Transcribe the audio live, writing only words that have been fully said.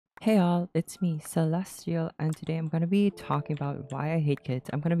Hey all, it's me, Celestial, and today I'm gonna be talking about why I hate kids.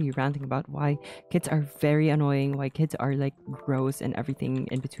 I'm gonna be ranting about why kids are very annoying, why kids are like gross and everything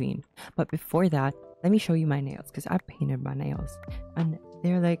in between. But before that, let me show you my nails, because I painted my nails. And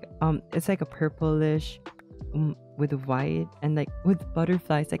they're like, it's like a purplish with white and like with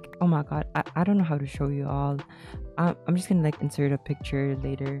butterflies. Like, oh my god, I don't know how to show you all. I'm just gonna like insert a picture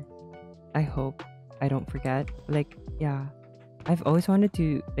later. I hope I don't forget. Like, yeah. I've always wanted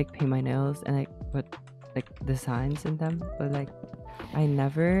to like paint my nails and like put like designs in them, but like I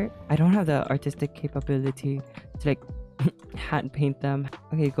don't have the artistic capability to like hand paint them.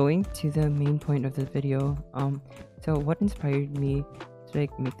 Okay, going to the main point of the video. So what inspired me to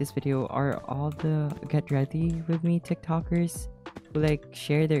like make this video are all the get ready with me TikTokers who like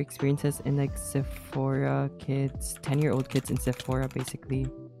share their experiences in like Sephora kids, 10-year-old kids in Sephora basically.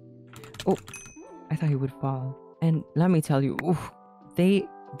 Oh, I thought he would fall. And let me tell you, oof,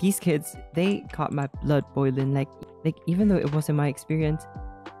 these kids, they got my blood boiling. Like even though it wasn't my experience,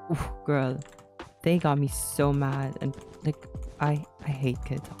 oof, girl, they got me so mad. And like, I hate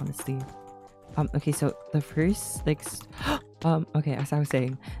kids, honestly. Okay, so the first okay, as I was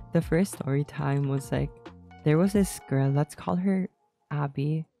saying, the first story time was like, there was this girl. Let's call her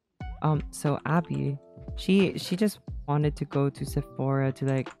Abby. So Abby, she just wanted to go to Sephora to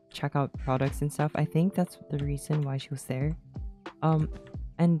like check out products and stuff. I think that's the reason why she was there.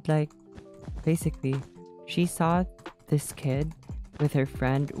 And like basically she saw this kid with her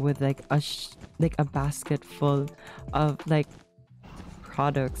friend with like a basket full of like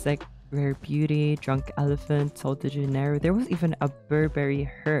products like Rare Beauty, Drunk Elephant, Sol de Janeiro. There was even a Burberry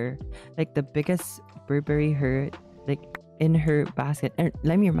her, like the biggest Burberry her, like in her basket. And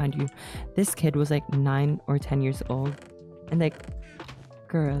let me remind you, this kid was like 9 or 10 years old. And like,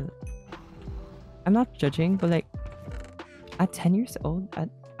 girl, I'm not judging, but like at 10 years old,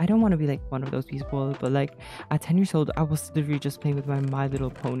 I don't want to be like one of those people, but like at 10 years old, I was literally just playing with My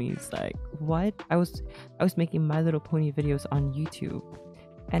Little Ponies. Like, what? I was making My Little Pony videos on YouTube.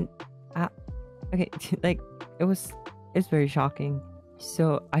 And okay, like it's very shocking.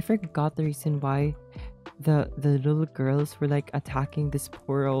 So I forgot the reason why the little girls were like attacking this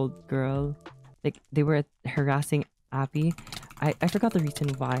poor old girl. Like they were harassing Abby. I forgot the reason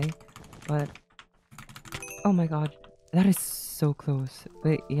why, but oh my god, that is so close.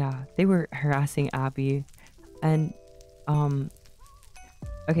 But yeah, they were harassing Abby. And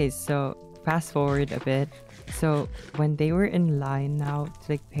okay, so fast forward a bit. So when they were in line now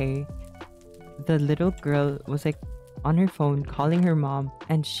to like pay, the little girl was like on her phone calling her mom,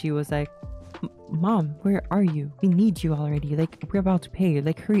 and she was like, Mom, where are you? We need you already. Like, we're about to pay.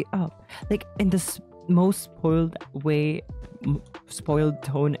 Like, hurry up. Like, in this most spoiled way, spoiled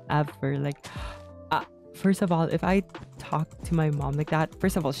tone ever. Like, first of all, if I talked to my mom like that,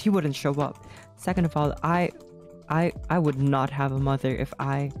 first of all, she wouldn't show up. Second of all, I would not have a mother if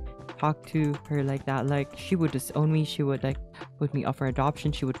I talked to her like that. Like, she would disown me. She would like put me up for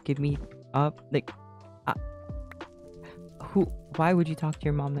adoption. She would give me up. Like, why would you talk to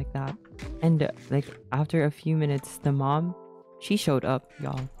your mom like that? And like after a few minutes, the mom, she showed up,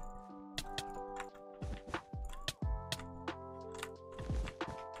 y'all.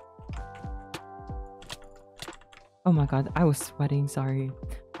 Oh my god, I was sweating, sorry.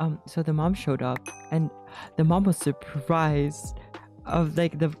 So the mom showed up, and the mom was surprised of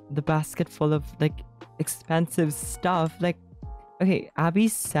like the basket full of like expensive stuff. Like, okay, Abby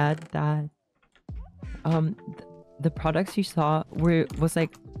said that the products she saw was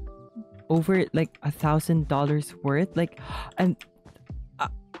like over like $1,000 worth, like, and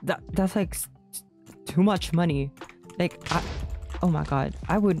that's like too much money. Like, oh my god,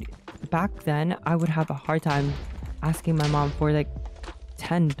 back then I would have a hard time asking my mom for like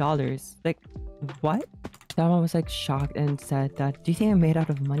 $10. Like, what? The mom was like shocked and said that, do you think I'm made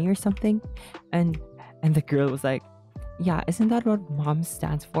out of money or something? And the girl was like, yeah, isn't that what mom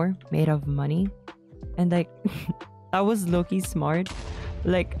stands for? Made of money? And like that was low-key smart.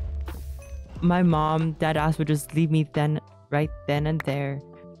 Like, my mom, dead ass, would just leave me right then and there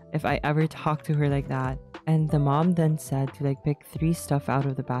if I ever talked to her like that. And the mom then said to like pick 3 stuff out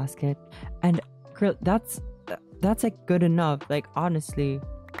of the basket. And girl, that's like good enough. Like, honestly,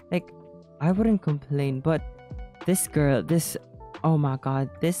 like I wouldn't complain. But this girl, oh my god,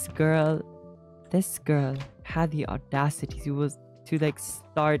 this girl had the audacity to like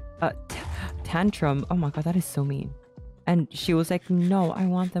start a tantrum. Oh my god, that is so mean. And she was like, no, I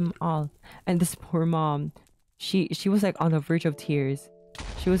want them all. And this poor mom, she was like on the verge of tears.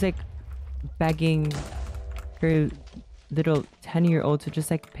 She was like begging her little 10-year-old to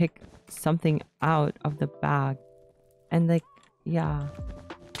just like pick something out of the bag. And like, yeah,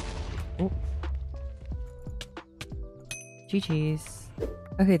 Oh, GG's.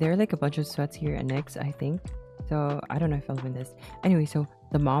 Okay, there are like a bunch of sweats here and nicks, I think. So I don't know if I'll win this. Anyway, so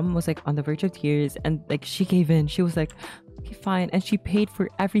the mom was like on the verge of tears and like she gave in. She was like, okay, fine. And she paid for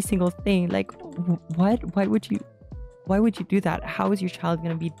every single thing. Like, what? Why would you do that? How is your child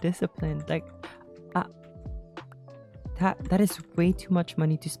gonna be disciplined? Like, uh, that is way too much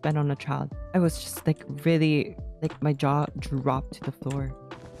money to spend on a child. I was just like really, like my jaw dropped to the floor.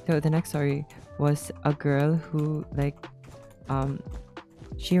 So the next story was a girl who like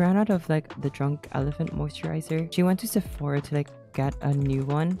she ran out of like the Drunk Elephant moisturizer. She went to Sephora to like get a new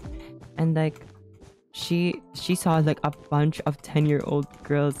one, and like she saw like a bunch of 10-year-old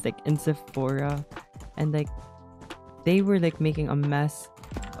girls like in Sephora, and like they were like making a mess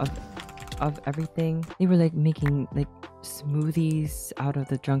of everything. They were like making like smoothies out of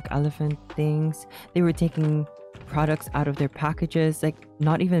the Drunk Elephant things. They were taking products out of their packages, like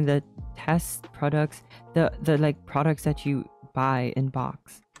not even the test products, the like products that you buy in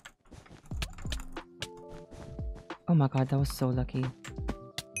box. Oh my god, that was so lucky.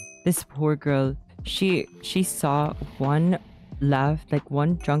 This poor girl, she saw one left, like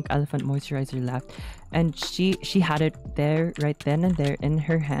one Drunk Elephant moisturizer left, and she had it there right then and there in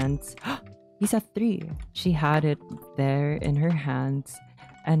her hands. He's at 3. She had it there in her hands,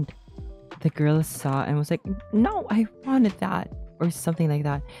 and the girl saw and was like, no, I wanted that, or something like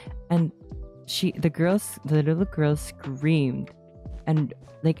that. And the little girl screamed, and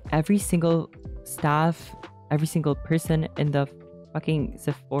like every single staff, every single person in the fucking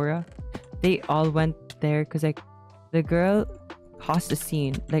Sephora, they all went there because like the girl caused a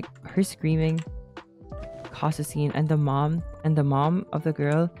scene. Like her screaming caused a scene, and the mom of the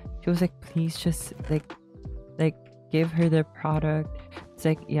girl, she was like, please just like give her the product. It's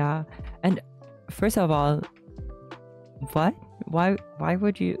like, yeah. And first of all, what? Why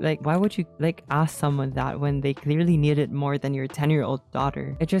would you like ask someone that when they clearly need it more than your 10-year-old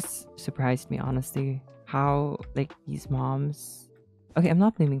daughter? It just surprised me, honestly, how like these moms, okay, I'm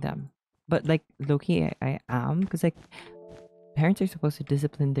not blaming them, but like low-key I am, because like parents are supposed to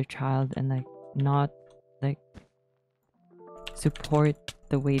discipline their child and like not like support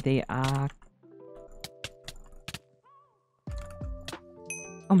the way they act.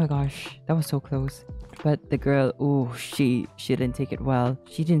 Oh my gosh, that was so close. But the girl, oh, she didn't take it well.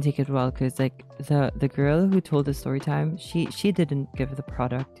 She didn't take it well because like the girl who told the story time, she didn't give the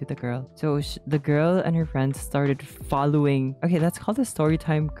product to the girl. So the girl and her friends started following. Okay, that's called the story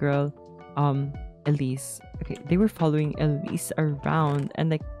time girl, Elise. Okay, they were following Elise around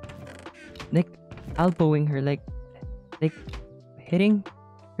and like elbowing her, like hitting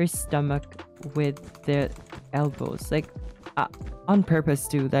her stomach with their elbows, like on purpose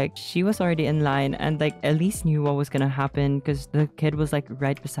too. Like she was already in line, and like Elise knew what was gonna happen because the kid was like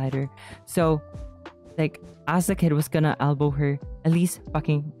right beside her. So like as the kid was gonna elbow her, Elise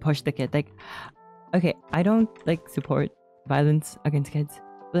fucking pushed the kid. Like, okay, I don't like support violence against kids,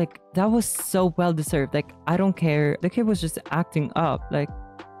 but, like that was so well deserved. Like I don't care, the kid was just acting up, like,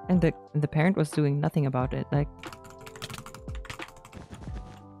 and the parent was doing nothing about it. Like,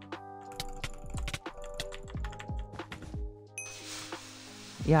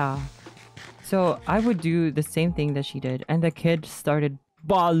 yeah. So I would do the same thing that she did, and the kid started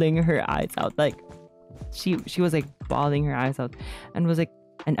bawling her eyes out. Like she was like bawling her eyes out, and was like,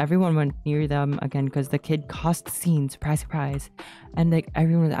 and everyone went near them again because the kid caused the scene. Surprise, surprise. And like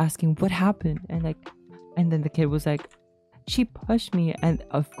everyone was asking what happened, and like, and then the kid was like, she pushed me. And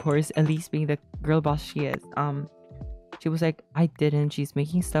of course, Elise, being the girl boss she is, she was like, I didn't, she's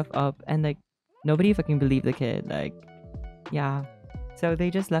making stuff up. And like nobody fucking believed the kid. Like, yeah. So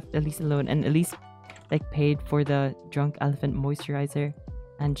they just left Elise alone, and Elise like paid for the Drunk Elephant moisturizer,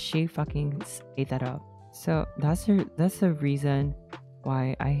 and she fucking ate that up. So that's the reason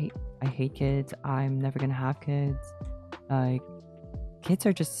why I hate kids. I'm never gonna have kids. Like, kids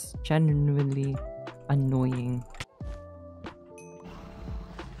are just genuinely annoying.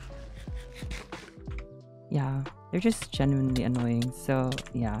 Yeah, they're just genuinely annoying. So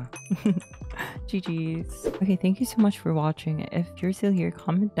yeah. GG's. Okay, thank you so much for watching. If you're still here,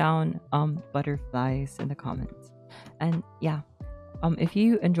 comment down butterflies in the comments. And yeah, if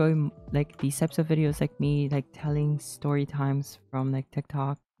you enjoy like these types of videos, like me like telling story times from like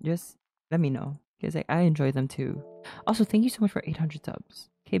TikTok, just let me know, because like I enjoy them too. Also, thank you so much for 800 subs.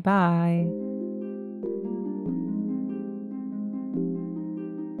 Okay, bye.